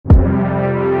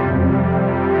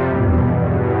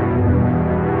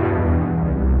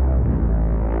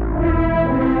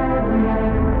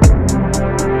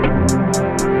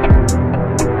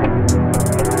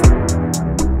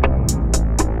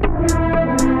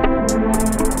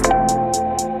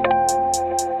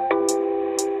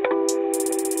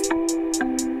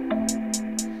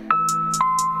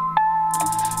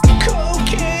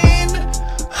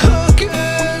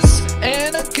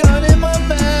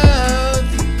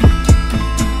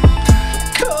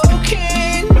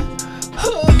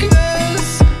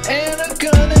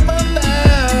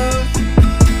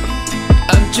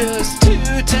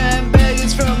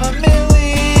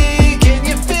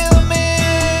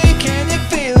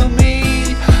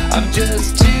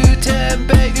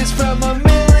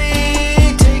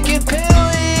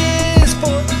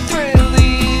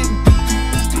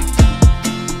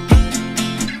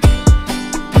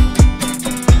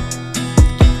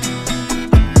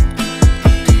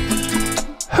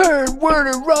word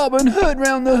of Robin Hood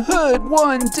round the hood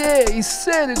one day.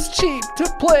 Said it's cheap to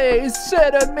play,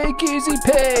 said I'd make easy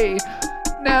pay.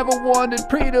 Never wanted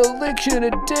predilection,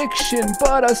 addiction,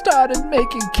 but I started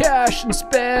making cash and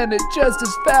spend it just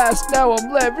as fast. Now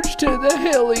I'm leveraged to the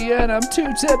hilly, and I'm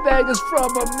 210 Vegas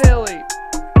from a milli.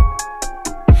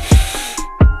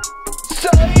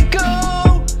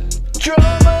 Psycho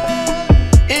drama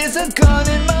is a gun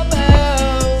in my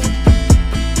mouth.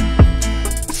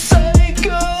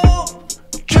 Psycho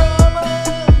drama,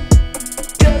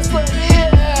 just let me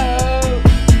out.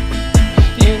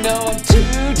 You know I'm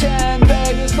 210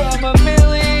 Vegas from a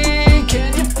milli.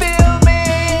 Can you feel me?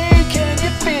 Can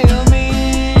you feel me?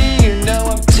 You know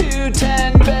I'm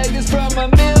 210 Vegas from a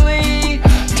milli.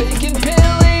 Taking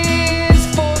pillies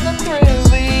for the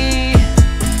thrilly.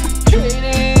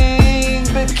 Trading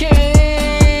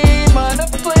became an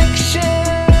affliction,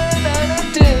 an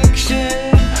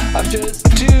addiction. I'm just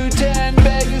 210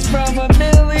 Vegas from a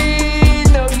milli.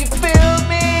 Know you feel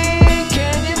me?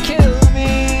 Can you kill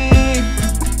me?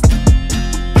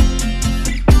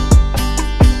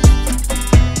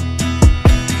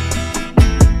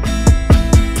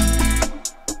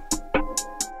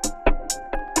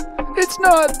 It's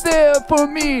not there for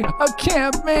me, I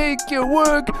can't make it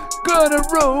work. Gonna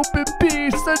rope in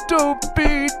peace, I don't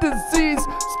beat disease.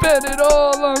 Spend it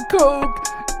all on coke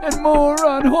and more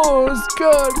on whores.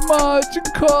 Got margin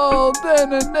call,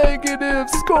 then a negative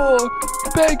score.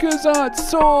 Bankers aren't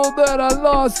sold that I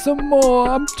lost some more.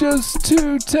 I'm just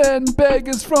 210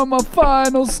 beggars from a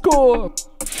final score.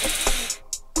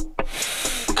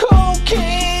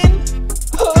 Cocaine,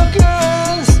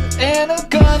 hookers, and a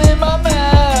gun in my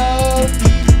mouth.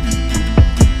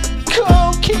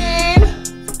 Cocaine,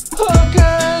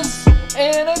 hookers,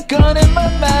 and a gun in my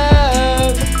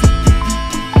mouth.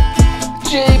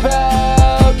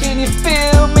 J-Pow, can you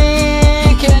feel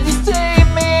me? Can you save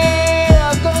me?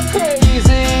 I've gone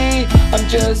crazy. I'm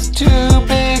just two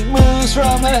big moves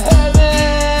from a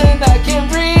heaven I can't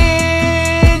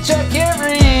reach, I can't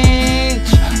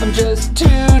reach. I'm just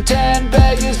 210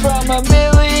 beggars from a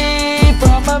milli,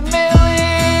 from a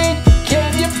milli.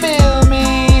 Can you feel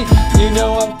me? You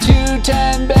know I'm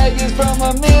 210 beggars from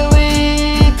a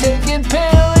milli. Taking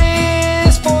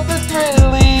pillies for the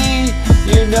thrilly.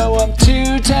 You know I'm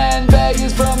 210